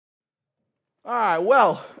All right,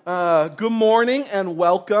 well, good morning and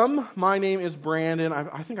welcome. My name is Brandon.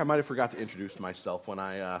 I think I might have forgot to introduce myself when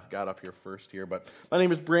I got up here first here, but my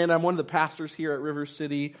name is Brandon. I'm one of the pastors here at River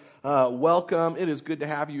City. Welcome. It is good to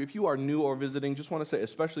have you. If you are new or visiting, just want to say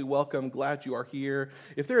especially welcome. Glad you are here.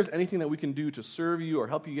 If there is anything that we can do to serve you or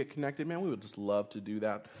help you get connected, man, we would just love to do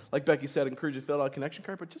that. Like Becky said, encourage you to fill out a connection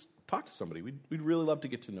card, but just talk to somebody. We'd really love to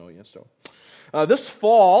get to know you. So, this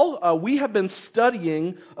fall, we have been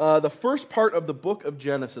studying the first part of the book of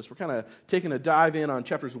Genesis. We're kind of taking a dive in on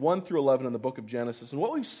chapters 1 through 11 in the book of Genesis. And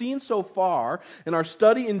what we've seen so far in our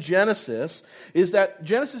study in Genesis is that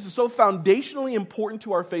Genesis is so foundationally important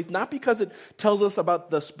to our faith, not because it tells us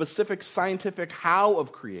about the specific scientific how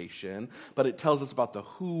of creation, but it tells us about the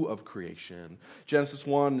who of creation. Genesis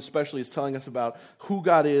 1 especially is telling us about who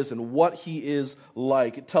God is and what He is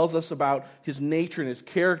like. It tells us about His nature and His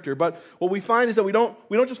character. But what we find is that we don't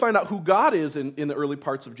just find out who God is in the early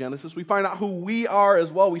parts of Genesis. We find out who we are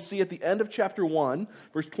as well. We see at the end of chapter 1,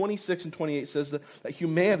 verse 26 and 28 says that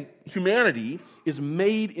humanity is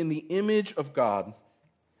made in the image of God.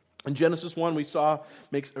 In Genesis 1, we saw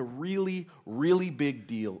makes a really, really big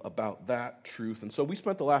deal about that truth. And so we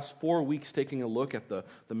spent the last 4 weeks taking a look at the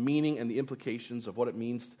meaning and the implications of what it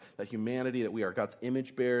means that humanity, that we are God's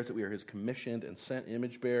image bearers, that we are His commissioned and sent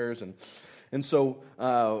image bearers. And so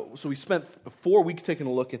we spent 4 weeks taking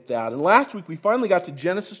a look at that. And last week, we finally got to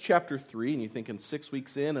Genesis chapter 3. And you're thinking 6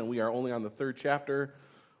 weeks in, and we are only on the third chapter.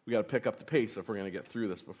 We got to pick up the pace if we're going to get through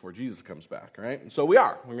this before Jesus comes back, right? And so we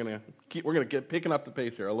are. We're going to get picking up the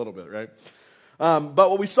pace here a little bit, right? But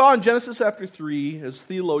what we saw in Genesis chapter 3, as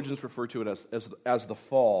theologians refer to it as the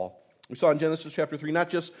fall, we saw in Genesis chapter 3 not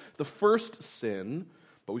just the first sin,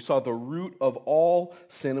 but we saw the root of all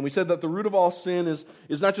sin. And we said that the root of all sin is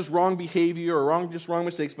not just wrong behavior or wrong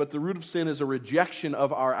mistakes, but the root of sin is a rejection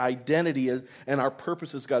of our identity and our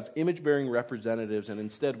purpose as God's image-bearing representatives. And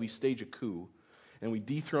instead we stage a coup, and we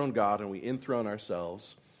dethrone God and we enthrone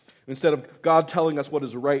ourselves. Instead of God telling us what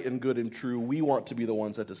is right and good and true, we want to be the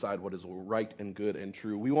ones that decide what is right and good and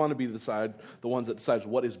true. We want to be the ones that decide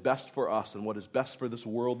what is best for us and what is best for this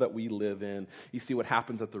world that we live in. You see, what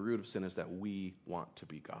happens at the root of sin is that we want to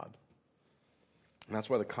be God. And that's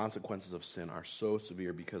why the consequences of sin are so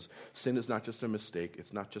severe, because sin is not just a mistake,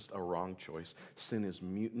 it's not just a wrong choice. Sin is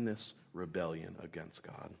mutinous rebellion against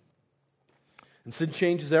God. And sin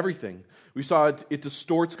changes everything. We saw it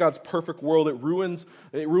distorts God's perfect world. It ruins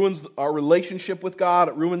our relationship with God.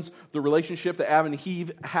 It ruins the relationship that Adam and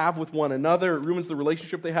Eve have with one another. It ruins the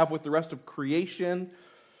relationship they have with the rest of creation.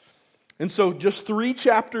 And so just 3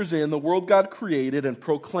 chapters in, the world God created and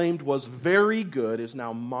proclaimed was very good is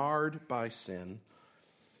now marred by sin.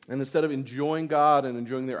 And instead of enjoying God and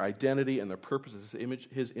enjoying their identity and their purpose as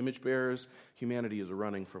His image bearers, humanity is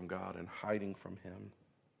running from God and hiding from Him.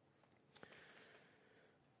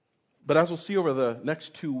 But as we'll see over the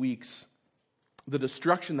next 2 weeks, the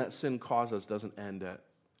destruction that sin causes doesn't end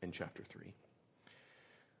in chapter 3.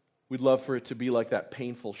 We'd love for it to be like that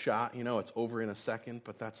painful shot, it's over in a second,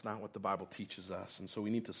 but that's not what the Bible teaches us. And so we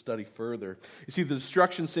need to study further. You see, the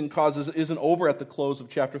destruction sin causes isn't over at the close of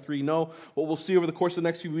chapter 3. No, what we'll see over the course of the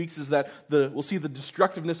next few weeks is that we'll see the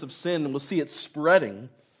destructiveness of sin, and we'll see it spreading.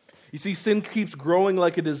 You see, sin keeps growing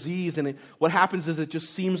like a disease, and what happens is it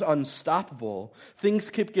just seems unstoppable. Things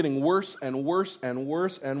keep getting worse and worse and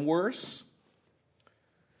worse and worse.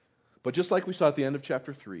 But just like we saw at the end of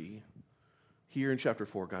chapter 3, here in chapter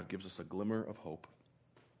 4, God gives us a glimmer of hope.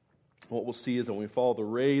 What we'll see is that when we follow the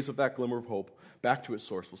rays of that glimmer of hope back to its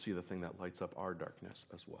source, we'll see the thing that lights up our darkness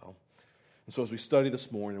as well. And so as we study this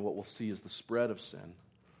morning, what we'll see is the spread of sin,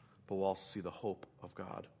 but we'll also see the hope of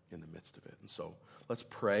God in the midst of it. And so let's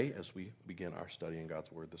pray as we begin our study in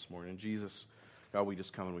God's Word this morning. Jesus, God, we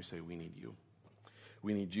just come and we say we need you.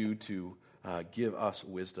 We need you to give us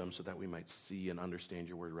wisdom so that we might see and understand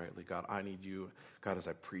your Word rightly. God, I need you. God, as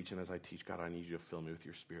I preach and as I teach, God, I need you to fill me with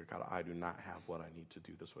your Spirit. God, I do not have what I need to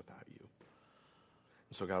do this without you.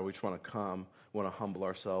 And so, God, we just want to come, we want to humble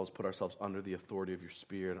ourselves, put ourselves under the authority of your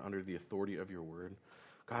Spirit, under the authority of your Word.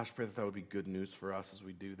 God, I pray that would be good news for us as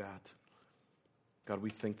we do that. God,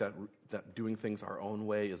 we think that doing things our own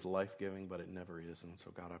way is life-giving, but it never is. And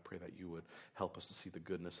so, God, I pray that you would help us to see the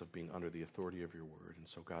goodness of being under the authority of your Word. And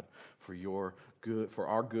so, God, for your good, for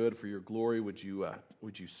our good, for your glory, would you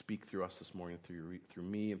speak through us this morning, through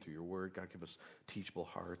me and through your Word? God, give us teachable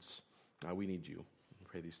hearts. We need you. I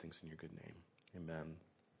pray these things in your good name. Amen.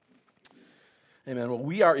 Amen. Well,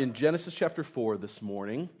 we are in Genesis chapter 4 this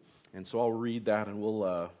morning, and so I'll read that and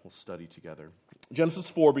we'll study together. Genesis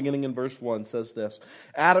 4, beginning in verse 1, says this: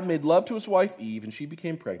 Adam made love to his wife Eve, and she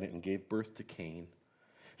became pregnant and gave birth to Cain.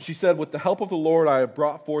 She said, "With the help of the Lord I have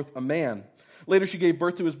brought forth a man." Later she gave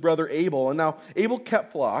birth to his brother Abel. And now Abel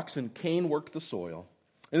kept flocks, and Cain worked the soil.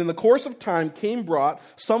 And in the course of time, Cain brought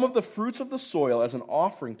some of the fruits of the soil as an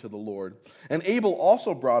offering to the Lord. And Abel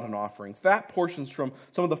also brought an offering, fat portions from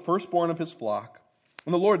some of the firstborn of his flock.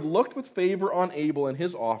 And the Lord looked with favor on Abel and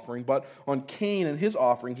his offering, but on Cain and his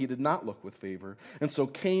offering he did not look with favor. And so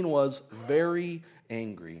Cain was very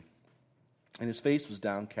angry, and his face was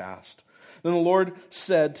downcast. Then the Lord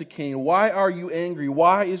said to Cain, "Why are you angry?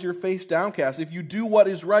 Why is your face downcast? If you do what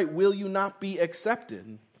is right, will you not be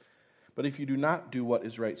accepted? But if you do not do what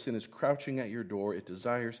is right, sin is crouching at your door. It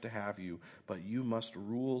desires to have you, but you must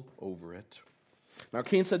rule over it." Now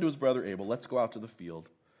Cain said to his brother Abel, "Let's go out to the field."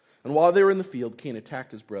 And while they were in the field, Cain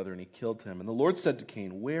attacked his brother, and he killed him. And the Lord said to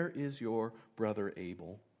Cain, "Where is your brother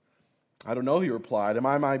Abel?" "I don't know," he replied. "Am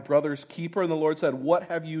I my brother's keeper?" And the Lord said, "What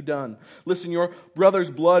have you done? Listen, your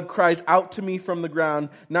brother's blood cries out to me from the ground.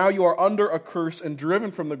 Now you are under a curse and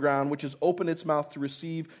driven from the ground, which has opened its mouth to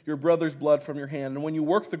receive your brother's blood from your hand. And when you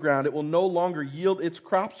work the ground, it will no longer yield its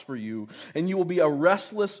crops for you, and you will be a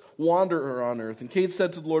restless wanderer on earth." And Cain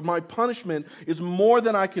said to the Lord, "My punishment is more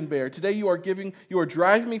than I can bear. Today you are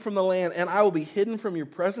driving me from the land, and I will be hidden from your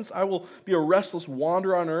presence. I will be a restless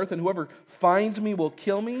wanderer on earth, and whoever finds me will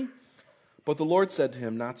kill me." But the Lord said to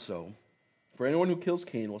him, "Not so. For anyone who kills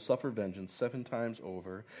Cain will suffer vengeance 7 times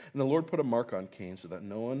over." And the Lord put a mark on Cain so that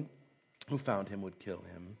no one who found him would kill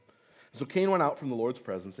him. So Cain went out from the Lord's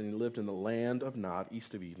presence, and he lived in the land of Nod,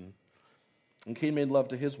 east of Eden. And Cain made love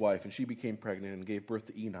to his wife, and she became pregnant and gave birth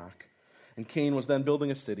to Enoch. And Cain was then building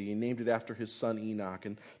a city. He named it after his son Enoch.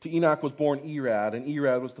 And to Enoch was born Irad, and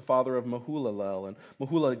Irad was the father of Mahulalel, and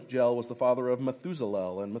Mahulalel was the father of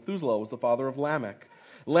Methuselah, and Methuselah was the father of Lamech.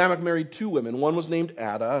 Lamech married 2 women. One was named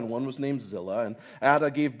Ada, and one was named Zillah. And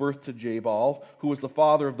Ada gave birth to Jabal, who was the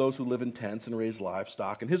father of those who live in tents and raise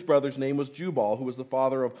livestock. And his brother's name was Jubal, who was the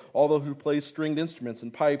father of all those who play stringed instruments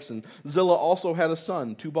and pipes. And Zillah also had a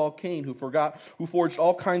son, Tubal-Cain, who forged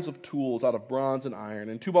all kinds of tools out of bronze and iron.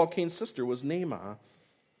 And Tubal-Cain's sister was Naamah.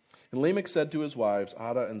 And Lamech said to his wives,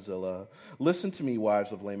 Ada and Zillah, "Listen to me,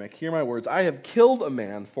 wives of Lamech. Hear my words. I have killed a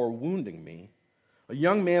man for wounding me, a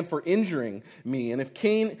young man for injuring me. And if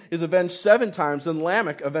Cain is avenged 7 times, then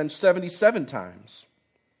Lamech avenged 77 times.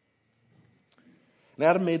 And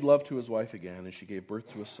Adam made love to his wife again, and she gave birth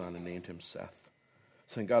to a son and named him Seth,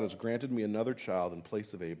 saying, "God has granted me another child in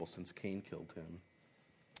place of Abel, since Cain killed him."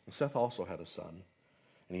 And Seth also had a son,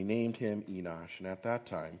 and he named him Enosh. And at that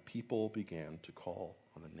time, people began to call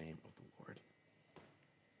on the name of the Lord.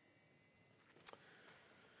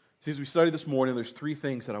 See, as we study this morning, there's 3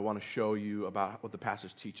 things that I want to show you about what the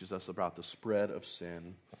passage teaches us about the spread of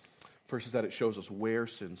sin. First is that it shows us where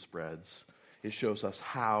sin spreads. It shows us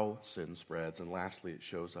how sin spreads. And lastly, it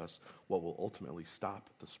shows us what will ultimately stop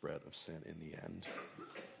the spread of sin in the end.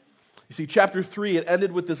 You see, chapter 3, it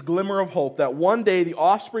ended with this glimmer of hope that one day the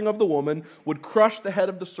offspring of the woman would crush the head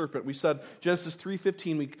of the serpent. We said Genesis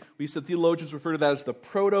 3:15, we said theologians refer to that as the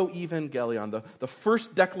proto-evangelion, the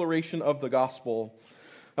first declaration of the gospel.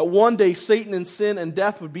 That one day Satan and sin and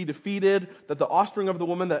death would be defeated, that the offspring of the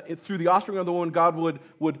woman, through the offspring of the woman, God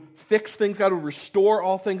would fix things, God would restore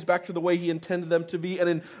all things back to the way He intended them to be. And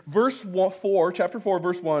in chapter 4,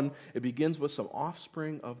 verse 1, it begins with some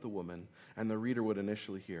offspring of the woman, and the reader would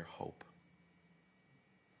initially hear hope.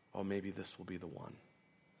 Oh, maybe this will be the one.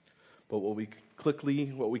 But what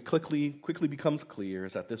quickly becomes clear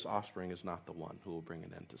is that this offspring is not the one who will bring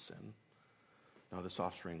an end to sin. Now, this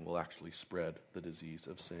offspring will actually spread the disease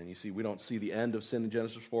of sin. You see, we don't see the end of sin in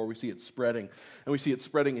Genesis 4. We see it spreading. And we see it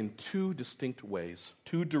spreading in 2 distinct ways,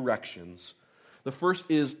 2 directions. The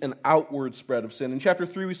first is an outward spread of sin. In chapter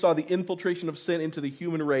 3, we saw the infiltration of sin into the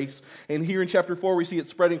human race. And here in chapter 4, we see it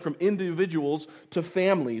spreading from individuals to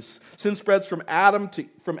families. Sin spreads from Adam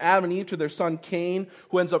and Eve to their son Cain,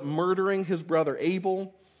 who ends up murdering his brother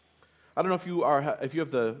Abel. I don't know if you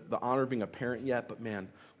have the honor of being a parent yet, but man,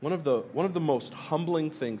 one of the most humbling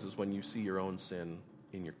things is when you see your own sin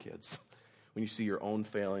in your kids. When you see your own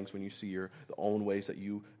failings, when you see the own ways that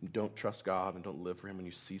you don't trust God and don't live for Him, when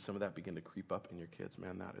you see some of that begin to creep up in your kids,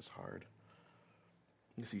 man, that is hard.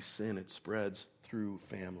 You see sin, it spreads through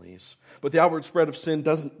families. But the outward spread of sin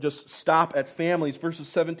doesn't just stop at families. Verses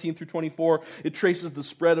 17 through 24, it traces the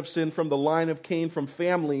spread of sin from the line of Cain, from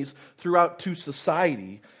families, throughout to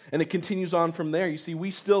society. And it continues on from there. You see,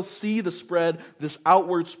 we still see the spread, this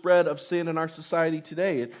outward spread of sin in our society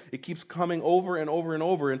today. It keeps coming over and over and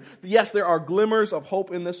over. And yes, there are glimmers of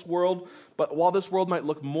hope in this world, but while this world might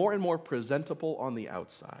look more and more presentable on the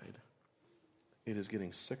outside, it is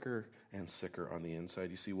getting sicker and sicker on the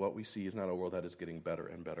inside. You see, what we see is not a world that is getting better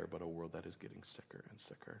and better, but a world that is getting sicker and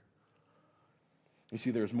sicker. You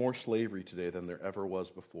see, there's more slavery today than there ever was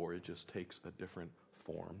before. It just takes a different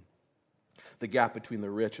form. The gap between the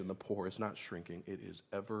rich and the poor is not shrinking. It is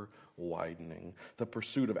ever widening. The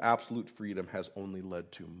pursuit of absolute freedom has only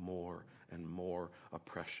led to more and more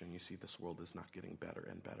oppression. You see, this world is not getting better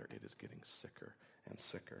and better. It is getting sicker and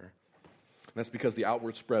sicker. And that's because the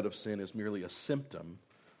outward spread of sin is merely a symptom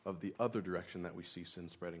of the other direction that we see sin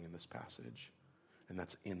spreading in this passage, and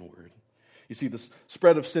that's inward. You see, the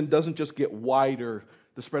spread of sin doesn't just get wider,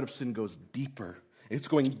 the spread of sin goes deeper. It's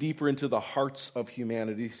going deeper into the hearts of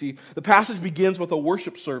humanity. See, the passage begins with a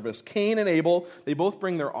worship service. Cain and Abel, they both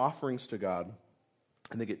bring their offerings to God,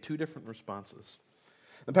 and they get two different responses.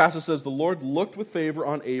 The passage says, the Lord looked with favor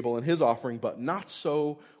on Abel and his offering, but not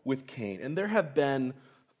so with Cain. And there have been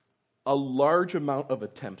a large amount of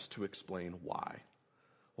attempts to explain why.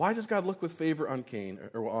 Why does God look with favor on Cain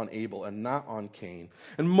or on Abel and not on Cain?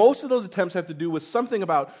 And most of those attempts have to do with something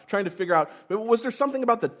about trying to figure out, was there something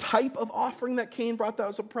about the type of offering that Cain brought that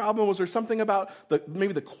was a problem? Was there something about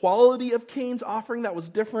maybe the quality of Cain's offering that was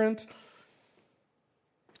different?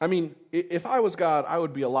 I mean, if I was God, I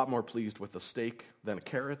would be a lot more pleased with the steak than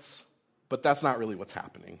carrots. But that's not really what's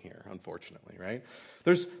happening here, unfortunately, right?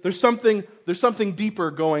 There's something deeper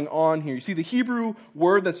going on here. You see, the Hebrew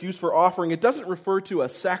word that's used for offering, it doesn't refer to a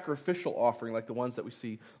sacrificial offering like the ones that we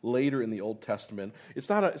see later in the Old Testament. It's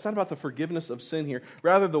not about the forgiveness of sin here.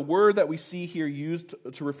 Rather, the word that we see here used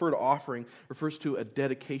to refer to offering refers to a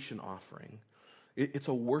dedication offering. It's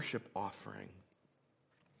a worship offering.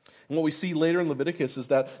 And what we see later in Leviticus is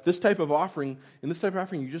that in this type of offering,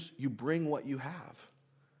 you bring what you have.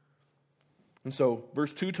 And so,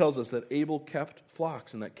 verse 2 tells us that Abel kept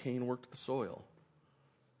flocks and that Cain worked the soil.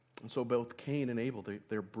 And so both Cain and Abel,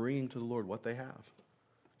 they're bringing to the Lord what they have.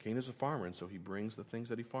 Cain is a farmer, and so he brings the things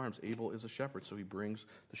that he farms. Abel is a shepherd, so he brings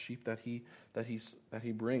the sheep that he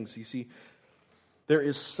brings. You see, there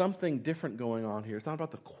is something different going on here. It's not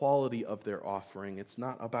about the quality of their offering. It's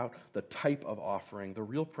not about the type of offering. The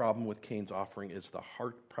real problem with Cain's offering is the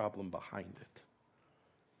heart problem behind it.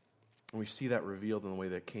 And we see that revealed in the way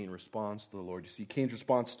that Cain responds to the Lord. You see, Cain's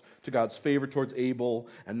response to God's favor towards Abel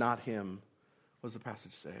and not him. What does the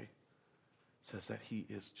passage say? It says that he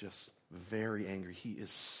is just very angry. He is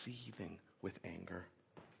seething with anger.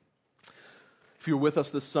 If you were with us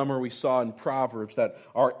this summer, we saw in Proverbs that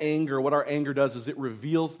what our anger does is it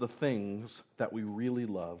reveals the things that we really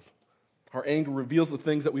love. Our anger reveals the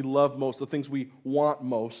things that we love most, the things we want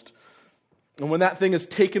most. And when that thing is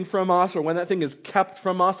taken from us or when that thing is kept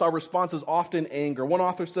from us, our response is often anger. One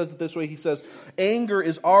author says it this way. He says, anger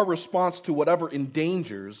is our response to whatever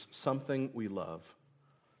endangers something we love.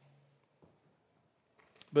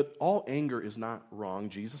 But all anger is not wrong.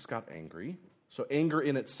 Jesus got angry. So anger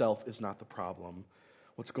in itself is not the problem.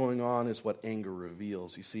 What's going on is what anger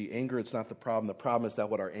reveals. You see, anger, it's not the problem. The problem is that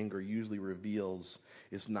what our anger usually reveals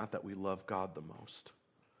is not that we love God the most.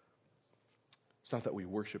 It's not that we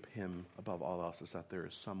worship Him above all else. It's that there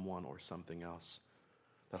is someone or something else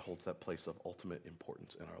that holds that place of ultimate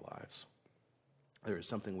importance in our lives. There is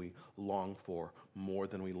something we long for more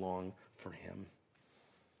than we long for Him.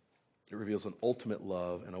 It reveals an ultimate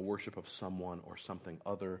love and a worship of someone or something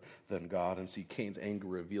other than God. And see, Cain's anger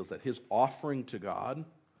reveals that his offering to God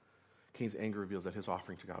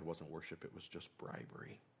wasn't worship, it was just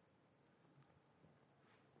bribery.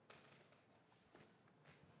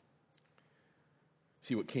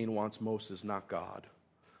 See, what Cain wants most is not God.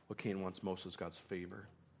 What Cain wants most is God's favor.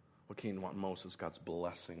 What Cain wants most is God's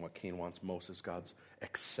blessing. What Cain wants most is God's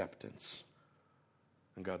acceptance.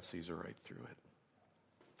 And God sees right through it.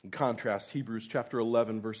 In contrast, Hebrews chapter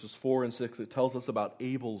 11, verses 4 and 6, it tells us about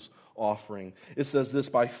Abel's offering. It says this,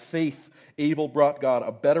 by faith, Abel brought God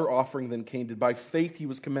a better offering than Cain did. By faith, he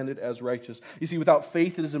was commended as righteous. You see, without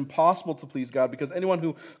faith, it is impossible to please God because anyone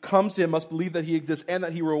who comes to Him must believe that He exists and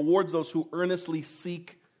that He rewards those who earnestly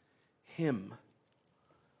seek Him.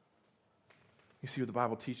 You see, what the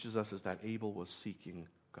Bible teaches us is that Abel was seeking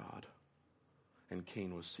God and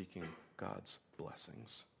Cain was seeking God's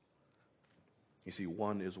blessings. You see,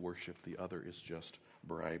 one is worship, the other is just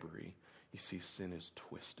bribery. You see, sin is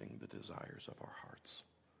twisting the desires of our hearts.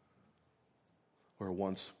 Where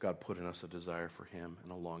once God put in us a desire for Him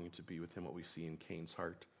and a longing to be with Him, what we see in Cain's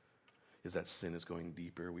heart is that sin is going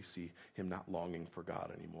deeper. We see him not longing for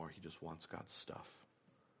God anymore. He just wants God's stuff.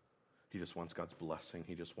 He just wants God's blessing.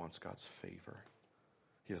 He just wants God's favor.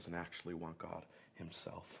 He doesn't actually want God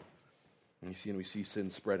Himself. And we see sin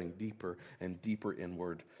spreading deeper and deeper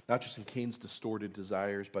inward, not just in Cain's distorted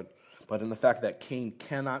desires, but in the fact that Cain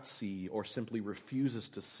cannot see or simply refuses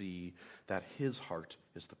to see that his heart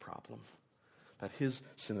is the problem. that his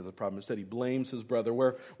sin is the problem. Instead, he blames his brother.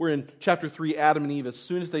 We're in chapter 3, Adam and Eve, as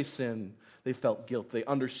soon as they sinned, they felt guilt. They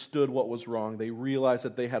understood what was wrong. They realized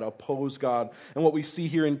that they had opposed God. And what we see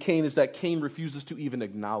here in Cain is that Cain refuses to even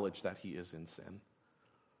acknowledge that he is in sin.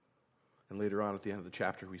 And later on at the end of the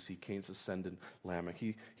chapter, we see Cain's descendant, Lamech.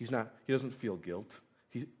 He doesn't feel guilt.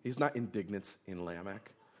 He's not indignant in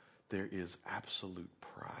Lamech. There is absolute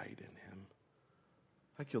pride in him.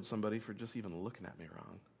 I killed somebody for just even looking at me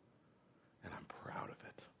wrong, and I'm proud of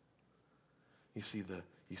it.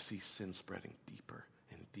 You see sin spreading deeper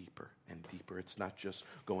and deeper and deeper. It's not just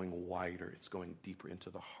going wider, it's going deeper into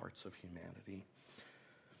the hearts of humanity.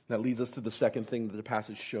 That leads us to the second thing that the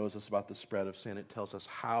passage shows us about the spread of sin. It tells us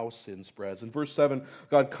how sin spreads. In verse 7,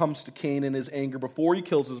 God comes to Cain in his anger before he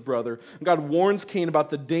kills his brother. And God warns Cain about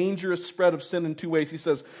the dangerous spread of sin in two ways. He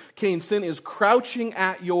says, Cain, sin is crouching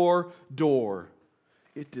at your door.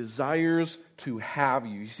 It desires to have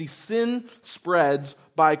you. You see, sin spreads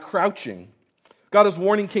by crouching. God is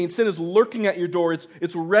warning Cain, sin is lurking at your door.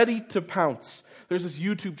 It's ready to pounce. There's this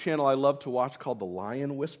YouTube channel I love to watch called The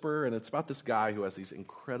Lion Whisperer, and it's about this guy who has these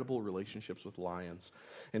incredible relationships with lions.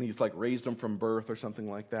 And he's like raised them from birth or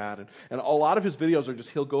something like that. And a lot of his videos are just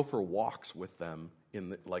he'll go for walks with them in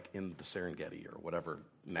the Serengeti or whatever,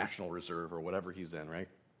 National Reserve or whatever he's in, right?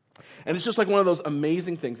 And it's just like one of those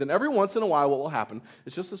amazing things. And every once in a while what will happen,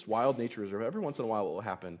 it's just this wild nature reserve, every once in a while what will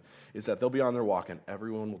happen is that they'll be on their walk and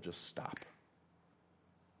everyone will just stop.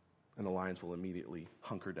 And the lions will immediately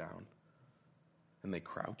hunker down. And they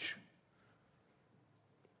crouch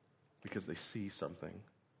because they see something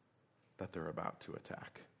that they're about to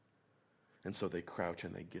attack. And so they crouch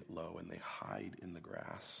and they get low and they hide in the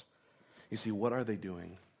grass. You see, what are they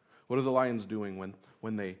doing? What are the lions doing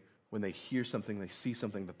when they hear something, they see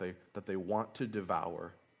something that they want to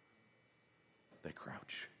devour? They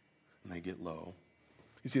crouch and they get low.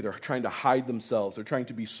 You see, they're trying to hide themselves. They're trying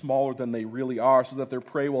to be smaller than they really are so that their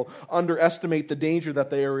prey will underestimate the danger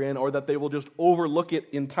that they are in or that they will just overlook it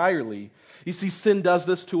entirely. You see, sin does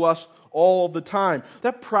this to us all the time.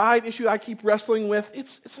 That pride issue I keep wrestling with,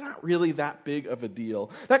 it's not really that big of a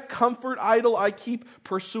deal. That comfort idol I keep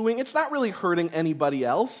pursuing, it's not really hurting anybody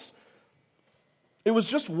else. It was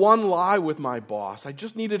just one lie with my boss. I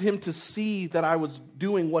just needed him to see that I was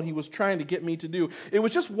doing what he was trying to get me to do. It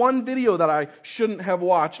was just one video that I shouldn't have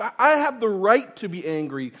watched. I have the right to be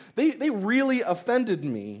angry. They really offended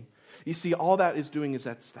me. You see, all that is doing is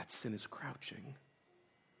that sin is crouching.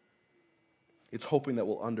 It's hoping that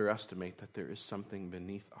we'll underestimate that there is something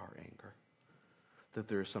beneath our anger, that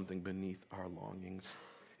there is something beneath our longings.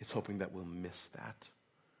 It's hoping that we'll miss that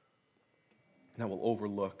we'll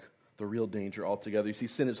overlook the real danger altogether. You see,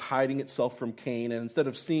 sin is hiding itself from Cain, and instead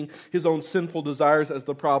of seeing his own sinful desires as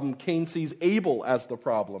the problem, Cain sees Abel as the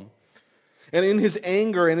problem. And in his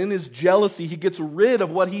anger and in his jealousy, he gets rid of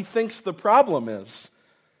what he thinks the problem is.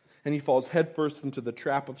 And he falls headfirst into the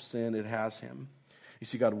trap of sin. It has him. You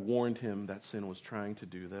see, God warned him that sin was trying to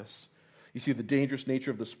do this. You see, the dangerous nature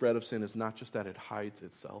of the spread of sin is not just that it hides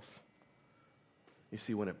itself. You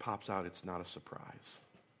see, when it pops out, it's not a surprise.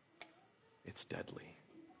 It's deadly.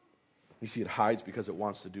 You see, it hides because it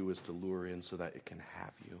wants to do is to lure in so that it can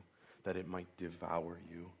have you, that it might devour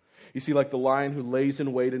you. You see, like the lion who lays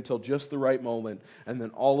in wait until just the right moment, and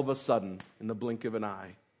then all of a sudden, in the blink of an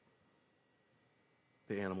eye,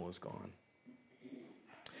 the animal is gone.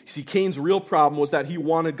 You see, Cain's real problem was that he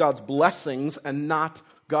wanted God's blessings and not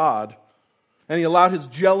God. And he allowed his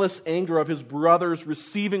jealous anger of his brothers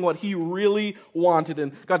receiving what he really wanted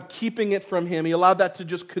and God keeping it from him. He allowed that to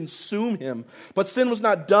just consume him. But sin was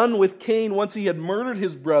not done with Cain once he had murdered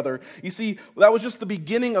his brother. You see, that was just the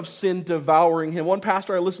beginning of sin devouring him. One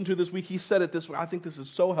pastor I listened to this week, he said it this way. I think this is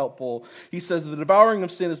so helpful. He says the devouring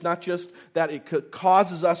of sin is not just that it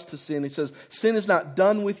causes us to sin. He says, sin is not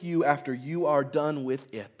done with you after you are done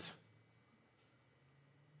with it.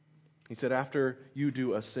 He said, after you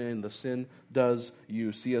do a sin, the sin does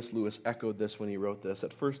you. C.S. Lewis echoed this when he wrote this.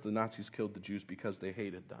 At first, the Nazis killed the Jews because they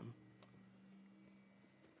hated them.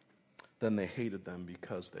 Then they hated them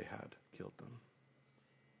because they had killed them.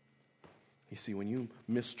 You see, when you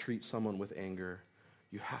mistreat someone with anger,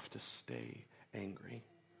 you have to stay angry.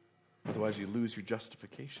 Otherwise, you lose your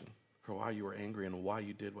justification for why you were angry and why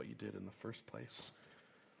you did what you did in the first place.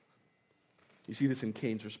 You see this in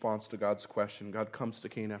Cain's response to God's question. God comes to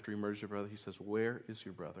Cain after he murders your brother. He says, where is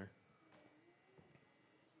your brother?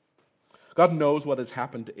 God knows what has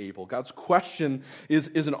happened to Abel. God's question is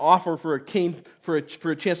an offer for Cain, for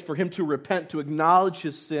a chance for him to repent, to acknowledge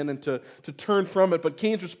his sin, and to turn from it. But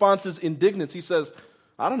Cain's response is indignance. He says,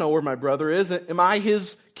 I don't know where my brother is. Am I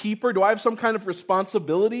his keeper? Do I have some kind of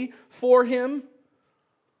responsibility for him?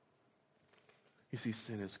 You see,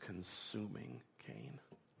 sin is consuming Cain.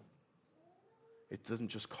 It doesn't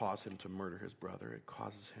just cause him to murder his brother, it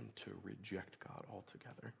causes him to reject God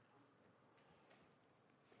altogether.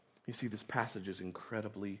 You see, this passage is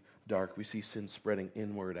incredibly dark. We see sin spreading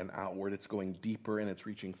inward and outward. It's going deeper and it's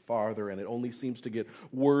reaching farther, and it only seems to get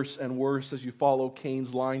worse and worse as you follow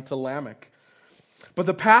Cain's line to Lamech. But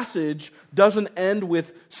the passage doesn't end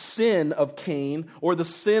with sin of Cain or the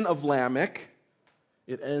sin of Lamech.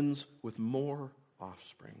 It ends with more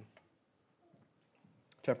offspring.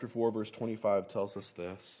 Chapter 4, verse 25 tells us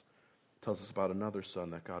this. It tells us about another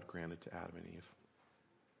son that God granted to Adam and Eve.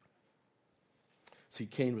 See,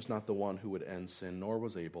 Cain was not the one who would end sin, nor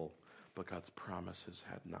was Abel, but God's promises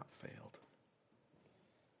had not failed.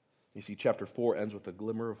 You see, chapter 4 ends with a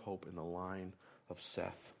glimmer of hope in the line of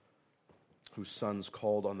Seth, whose sons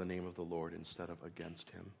called on the name of the Lord instead of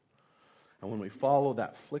against him. And when we follow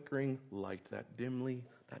that flickering light, that dim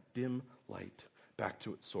light, back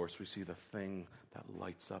to its source, we see the thing that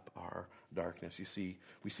lights up our darkness. You see,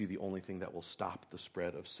 we see the only thing that will stop the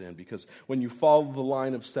spread of sin. Because when you follow the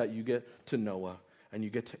line of Seth, you get to Noah, and you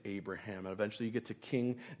get to Abraham, and eventually you get to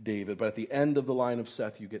King David. But at the end of the line of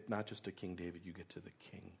Seth, you get not just to King David, you get to the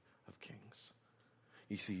King of Kings.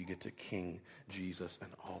 You see, you get to King Jesus, and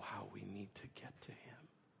oh, how we need to get to him.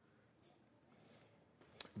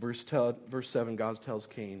 Verse 7, God tells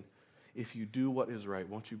Cain, if you do what is right,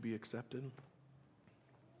 won't you be accepted?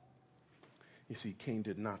 You see, Cain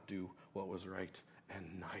did not do what was right,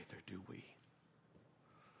 and neither do we.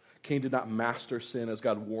 Cain did not master sin as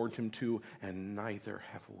God warned him to, and neither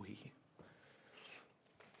have we.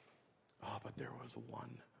 Oh, but there was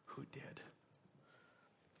one who did.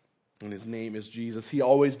 And his name is Jesus. He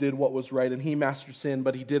always did what was right, and he mastered sin,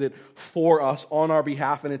 but he did it for us on our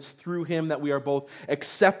behalf, and it's through him that we are both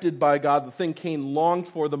accepted by God, the thing Cain longed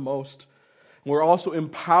for the most. We're also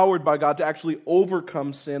empowered by God to actually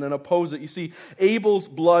overcome sin and oppose it. You see, Abel's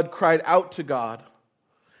blood cried out to God.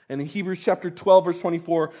 And in Hebrews chapter 12, verse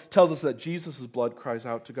 24, tells us that Jesus' blood cries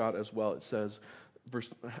out to God as well. It says, verse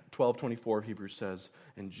 12, 24 of Hebrews says,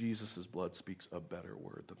 and Jesus' blood speaks a better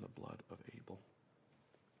word than the blood of Abel.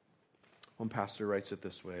 One pastor writes it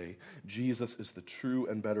this way, Jesus is the true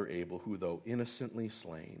and better Abel who, though innocently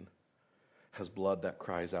slain, has blood that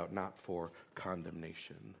cries out not for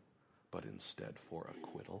condemnation, but instead for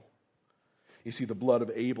acquittal. You see, the blood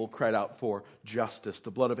of Abel cried out for justice.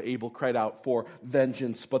 The blood of Abel cried out for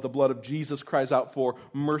vengeance. But the blood of Jesus cries out for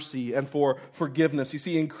mercy and for forgiveness. You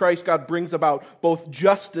see, in Christ, God brings about both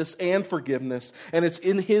justice and forgiveness. And it's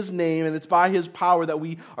in his name and it's by his power that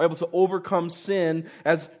we are able to overcome sin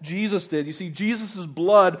as Jesus did. You see, Jesus'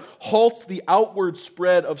 blood halts the outward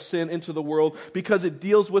spread of sin into the world because it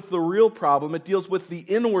deals with the real problem. It deals with the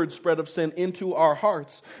inward spread of sin into our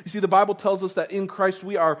hearts. You see, the Bible tells us that in Christ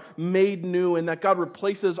we are made new, and that God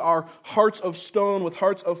replaces our hearts of stone with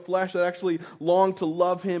hearts of flesh that actually long to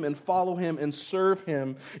love him and follow him and serve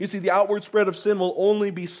him. You see, the outward spread of sin will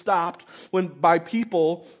only be stopped by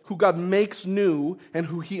people who God makes new and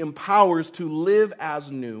who he empowers to live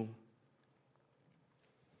as new.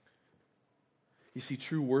 You see,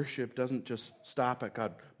 true worship doesn't just stop at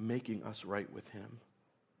God making us right with him.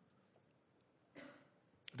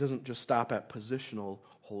 It doesn't just stop at positional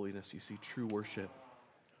holiness. You see, true worship,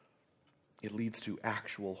 it leads to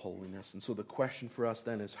actual holiness. And so the question for us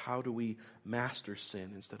then is, how do we master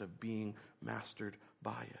sin instead of being mastered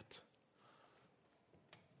by it?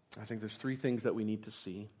 I think there's three things that we need to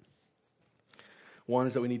see. One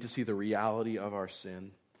is that we need to see the reality of our sin.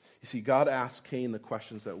 You see, God asked Cain the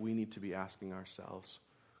questions that we need to be asking ourselves.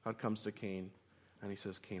 God comes to Cain and he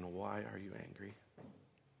says, Cain, why are you angry?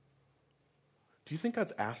 Do you think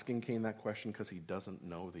God's asking Cain that question because he doesn't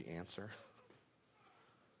know the answer?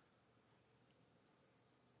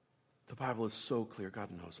 The Bible is so clear.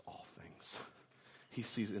 God knows all things. He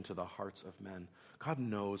sees into the hearts of men. God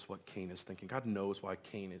knows what Cain is thinking. God knows why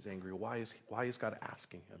Cain is angry. Why is God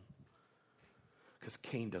asking him? Because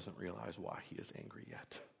Cain doesn't realize why he is angry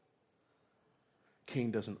yet.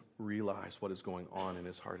 Cain doesn't realize what is going on in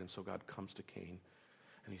his heart, and so God comes to Cain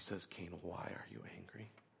and he says, Cain, why are you angry?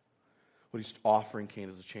 What he's offering Cain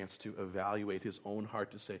is a chance to evaluate his own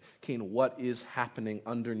heart, to say, Cain, what is happening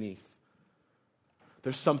underneath?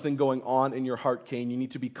 There's something going on in your heart, Cain. You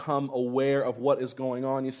need to become aware of what is going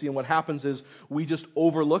on. You see, and what happens is we just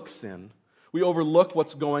overlook sin. We overlook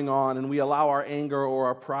what's going on, and we allow our anger or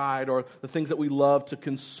our pride or the things that we love to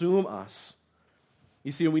consume us.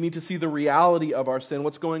 You see, we need to see the reality of our sin.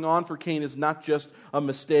 What's going on for Cain is not just a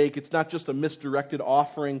mistake. It's not just a misdirected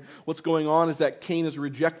offering. What's going on is that Cain is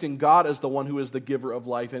rejecting God as the one who is the giver of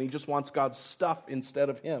life, and he just wants God's stuff instead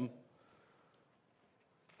of him.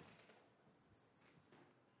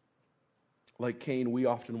 like Cain, we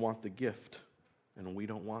often want the gift, and we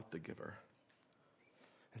don't want the giver.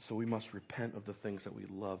 And so we must repent of the things that we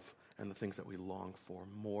love and the things that we long for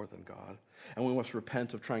more than God. And we must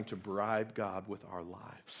repent of trying to bribe God with our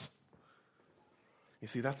lives. You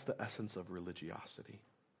see, that's the essence of religiosity.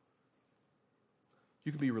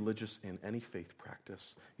 You can be religious in any faith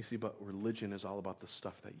practice. You see, but religion is all about the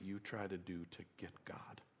stuff that you try to do to get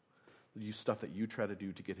God. Stuff that you try to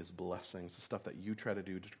do to get his blessings, the stuff that you try to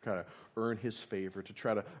do to try to earn his favor, to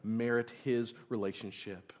try to merit his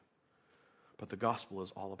relationship. But the gospel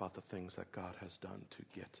is all about the things that God has done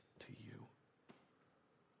to get to you.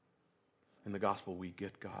 In the gospel, we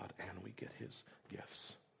get God and we get his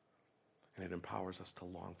gifts. And it empowers us to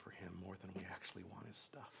long for him more than we actually want his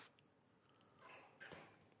stuff.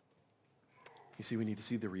 You see, we need to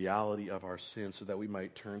see the reality of our sin so that we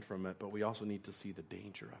might turn from it, but we also need to see the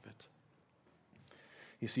danger of it.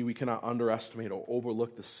 You see, we cannot underestimate or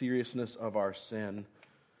overlook the seriousness of our sin.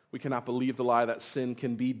 We cannot believe the lie that sin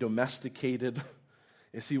can be domesticated.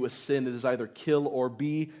 You see, with sin, it is either kill or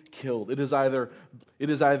be killed. It is either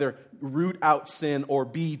root out sin or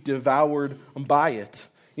be devoured by it.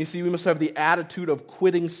 You see, we must have the attitude of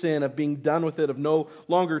quitting sin, of being done with it, of no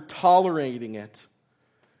longer tolerating it.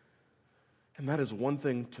 And that is one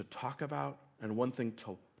thing to talk about and one thing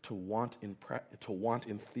to want in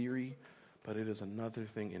theory, but it is another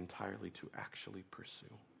thing entirely to actually pursue.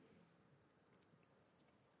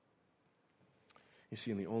 You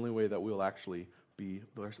see, and the only way that we will actually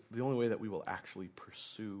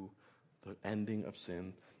pursue the ending of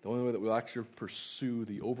sin, the only way that we'll actually pursue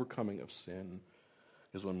the overcoming of sin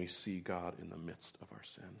is when we see God in the midst of our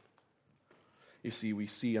sin. You see, we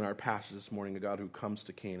see in our passage this morning a God who comes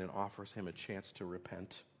to Cain and offers him a chance to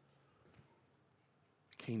repent.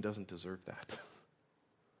 Cain doesn't deserve that.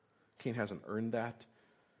 Cain hasn't earned that.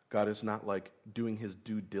 God is not like doing his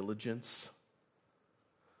due diligence.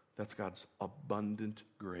 That's God's abundant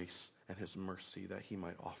grace and his mercy that he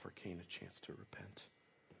might offer Cain a chance to repent.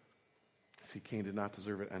 See, Cain did not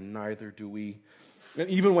deserve it, and neither do we. And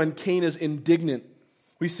even when Cain is indignant,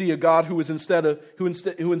 we see a God who instead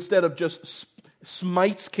of just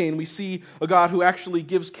smites Cain, we see a God who actually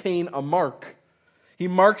gives Cain a mark. He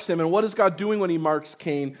marks him, and what is God doing when he marks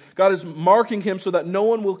Cain? God is marking him so that no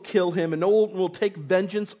one will kill him and no one will take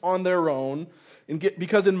vengeance on their own.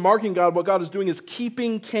 Because in marking God, what God is doing is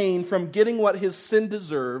keeping Cain from getting what his sin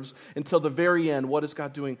deserves until the very end. What is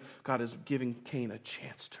God doing? God is giving Cain a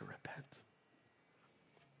chance to repent.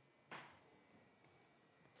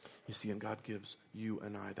 You see, and God gives you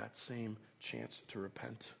and I that same chance to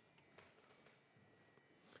repent.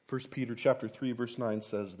 1 Peter chapter 3, verse 9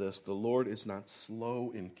 says this, "The Lord is not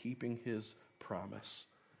slow in keeping his promise,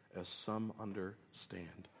 as some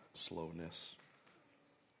understand slowness."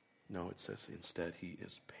 No, it says instead he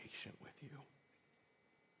is patient with you.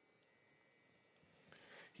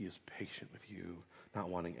 He is patient with you, not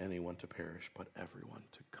wanting anyone to perish, but everyone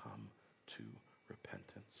to come to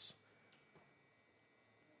repentance.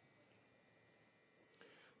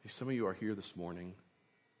 See, some of you are here this morning,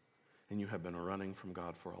 and you have been running from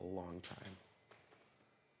God for a long time.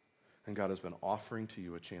 And God has been offering to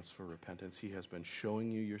you a chance for repentance. He has been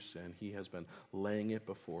showing you your sin. He has been laying it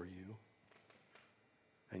before you.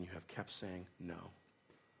 And you have kept saying no.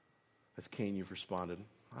 As Cain, you've responded,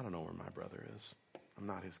 "I don't know where my brother is. I'm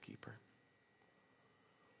not his keeper."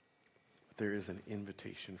 But there is an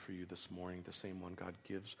invitation for you this morning, the same one God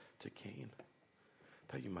gives to Cain,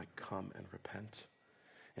 that you might come and repent.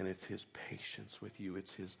 And it's his patience with you.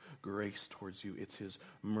 It's his grace towards you. It's his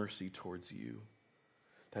mercy towards you.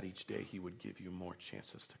 That each day he would give you more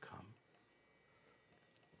chances to come.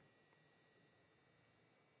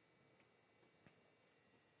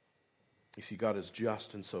 You see, God is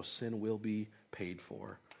just, and so sin will be paid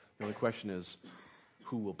for. The only question is,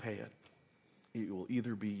 who will pay it? It will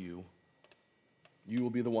either be you. You will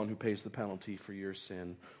be the one who pays the penalty for your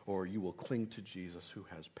sin, or you will cling to Jesus who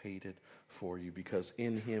has paid it for you, because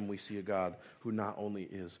in him we see a God who not only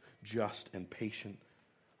is just and patient,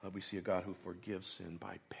 we see a God who forgives sin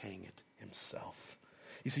by paying it himself.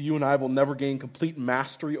 You see, you and I will never gain complete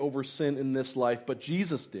mastery over sin in this life, but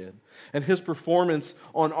Jesus did. And his performance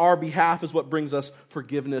on our behalf is what brings us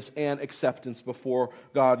forgiveness and acceptance before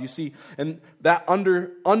God. You see, and that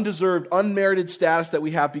undeserved, unmerited status that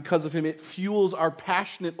we have because of him, it fuels our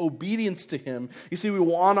passionate obedience to him. You see, we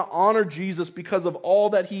want to honor Jesus because of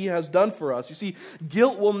all that he has done for us. You see,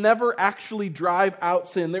 guilt will never actually drive out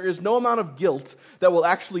sin. There is no amount of guilt that will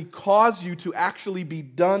actually cause you to actually be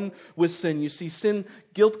done with sin. You see,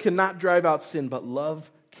 guilt cannot drive out sin, but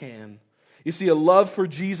love can. You see, a love for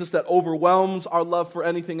Jesus that overwhelms our love for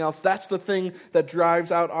anything else. That's the thing that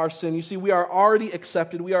drives out our sin. You see, we are already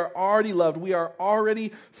accepted. We are already loved. We are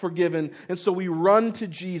already forgiven. And so we run to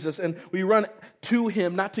Jesus, and we run to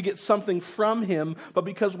Him, not to get something from Him, but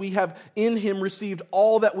because we have in Him received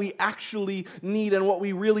all that we actually need and what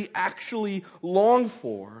we really actually long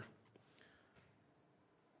for.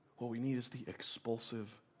 What we need is the expulsive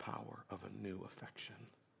power of a new affection.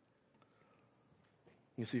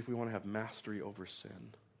 You see, if we want to have mastery over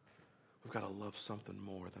sin, we've got to love something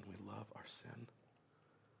more than we love our sin.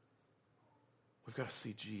 We've got to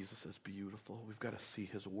see Jesus as beautiful. We've got to see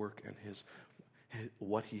His work and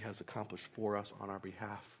what He has accomplished for us on our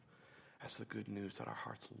behalf as the good news that our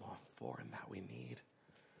hearts long for and that we need.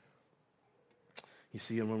 You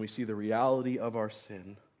see, and when we see the reality of our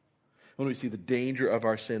sin, when we see the danger of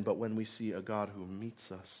our sin, but when we see a God who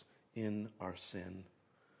meets us in our sin,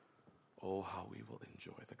 oh, how we will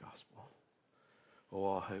enjoy the gospel.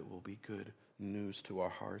 Oh, how it will be good news to our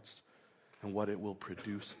hearts. And what it will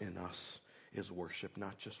produce in us is worship,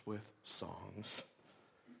 not just with songs,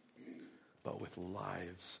 but with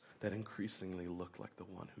lives that increasingly look like the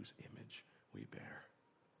one whose image we bear.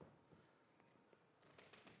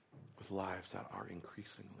 With lives that are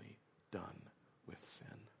increasingly done with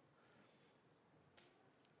sin.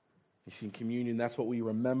 You see, in communion, that's what we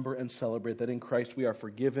remember and celebrate, that in Christ we are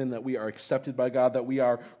forgiven, that we are accepted by God, that we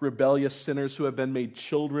are rebellious sinners who have been made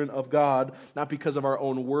children of God, not because of our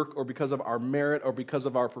own work or because of our merit or because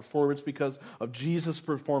of our performance, because of Jesus'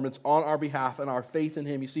 performance on our behalf and our faith in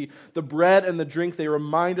Him. You see, the bread and the drink, they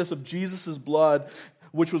remind us of Jesus' blood,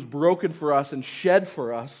 which was broken for us and shed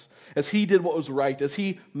for us, as He did what was right, as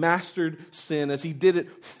He mastered sin, as He did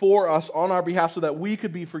it for us on our behalf so that we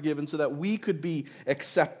could be forgiven, so that we could be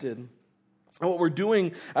accepted. And what we're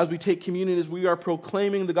doing as we take communion is we are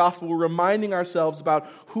proclaiming the gospel. We're reminding ourselves about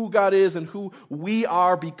who God is and who we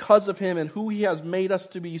are because of Him and who He has made us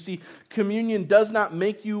to be. You see, communion does not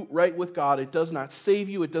make you right with God. It does not save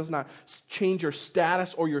you. It does not change your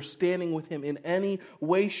status or your standing with Him in any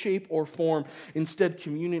way, shape, or form. Instead,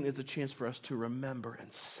 communion is a chance for us to remember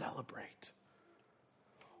and celebrate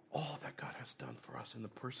all that God has done for us in the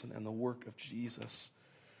person and the work of Jesus.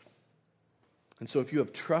 And so if you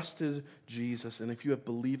have trusted Jesus and if you have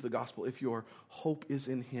believed the gospel, if your hope is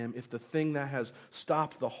in Him, if the thing that has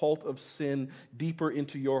stopped the halt of sin deeper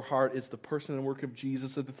into your heart is the person and work of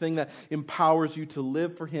Jesus, if the thing that empowers you to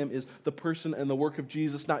live for Him is the person and the work of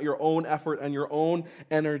Jesus, not your own effort and your own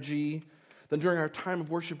energy, then during our time of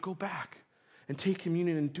worship, go back and take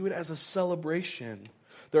communion and do it as a celebration.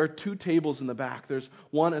 There are 2 tables in the back. There's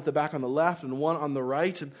one at the back on the left and one on the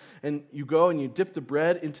right. And you go and you dip the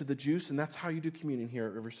bread into the juice, and that's how you do communion here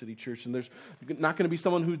at River City Church. And there's not going to be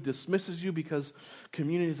someone who dismisses you, because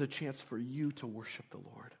communion is a chance for you to worship the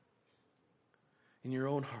Lord in your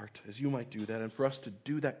own heart as you might do that, and for us to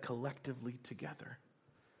do that collectively together.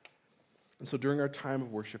 And so during our time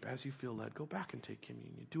of worship, as you feel led, go back and take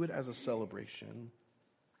communion. Do it as a celebration.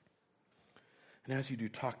 And as you do,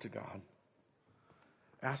 talk to God.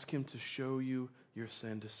 Ask Him to show you your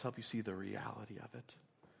sin, to help you see the reality of it.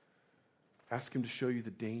 Ask Him to show you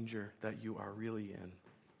the danger that you are really in.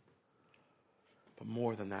 But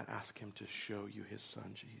more than that, ask Him to show you His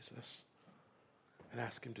Son, Jesus. And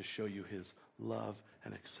ask Him to show you His love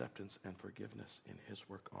and acceptance and forgiveness in His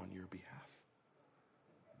work on your behalf.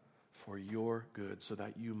 For your good, so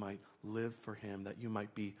that you might live for Him, that you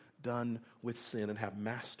might be done with sin and have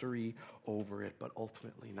mastery over it, but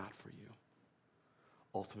ultimately not for you.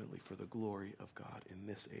 Ultimately for the glory of God in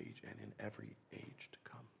this age and in every age to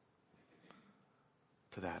come.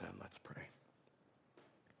 To that end, let's pray.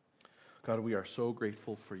 God, we are so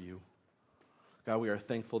grateful for You. God, we are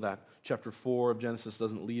thankful that chapter 4 of Genesis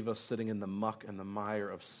doesn't leave us sitting in the muck and the mire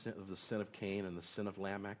of the sin of Cain and the sin of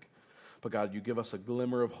Lamech. But God, You give us a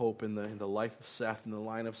glimmer of hope in the life of Seth, in the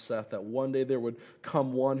line of Seth, that one day there would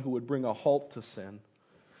come one who would bring a halt to sin.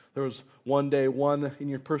 There was one day, one in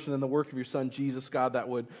your person and the work of Your Son, Jesus, God, that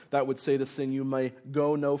would say to sin, you may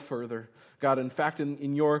go no further. God, in fact,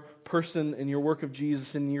 in Your person, in Your work of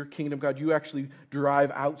Jesus, in Your kingdom, God, You actually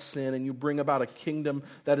drive out sin and You bring about a kingdom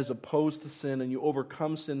that is opposed to sin, and You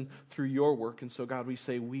overcome sin through Your work. And so, God, we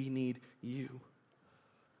say we need You.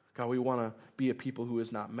 God, we want to be a people who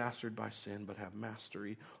is not mastered by sin, but have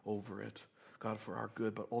mastery over it. God, for our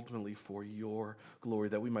good, but ultimately for Your glory,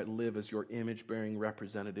 that we might live as Your image-bearing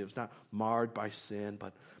representatives, not marred by sin,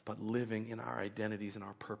 but living in our identities and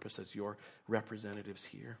our purpose as Your representatives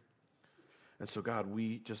here. And so, God,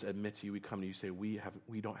 we just admit to You, we come to You, say we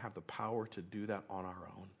don't have the power to do that on our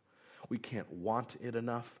own. We can't want it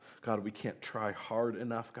enough. God, we can't try hard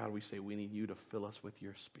enough. God, we say we need You to fill us with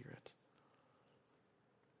Your Spirit.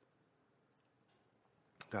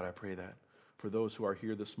 God, I pray that for those who are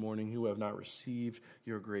here this morning who have not received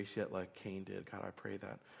your grace yet like Cain did, God, I pray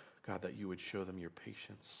that, God, that you would show them your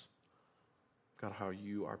patience. God, how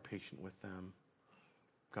you are patient with them.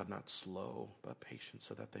 God, not slow, but patient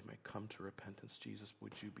so that they may come to repentance. Jesus,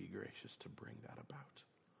 would you be gracious to bring that about?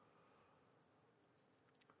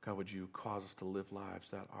 God, would you cause us to live lives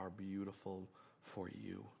that are beautiful for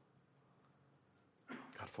you?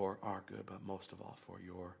 God, for our good, but most of all for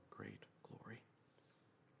your great glory.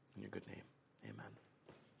 In your good name, amen.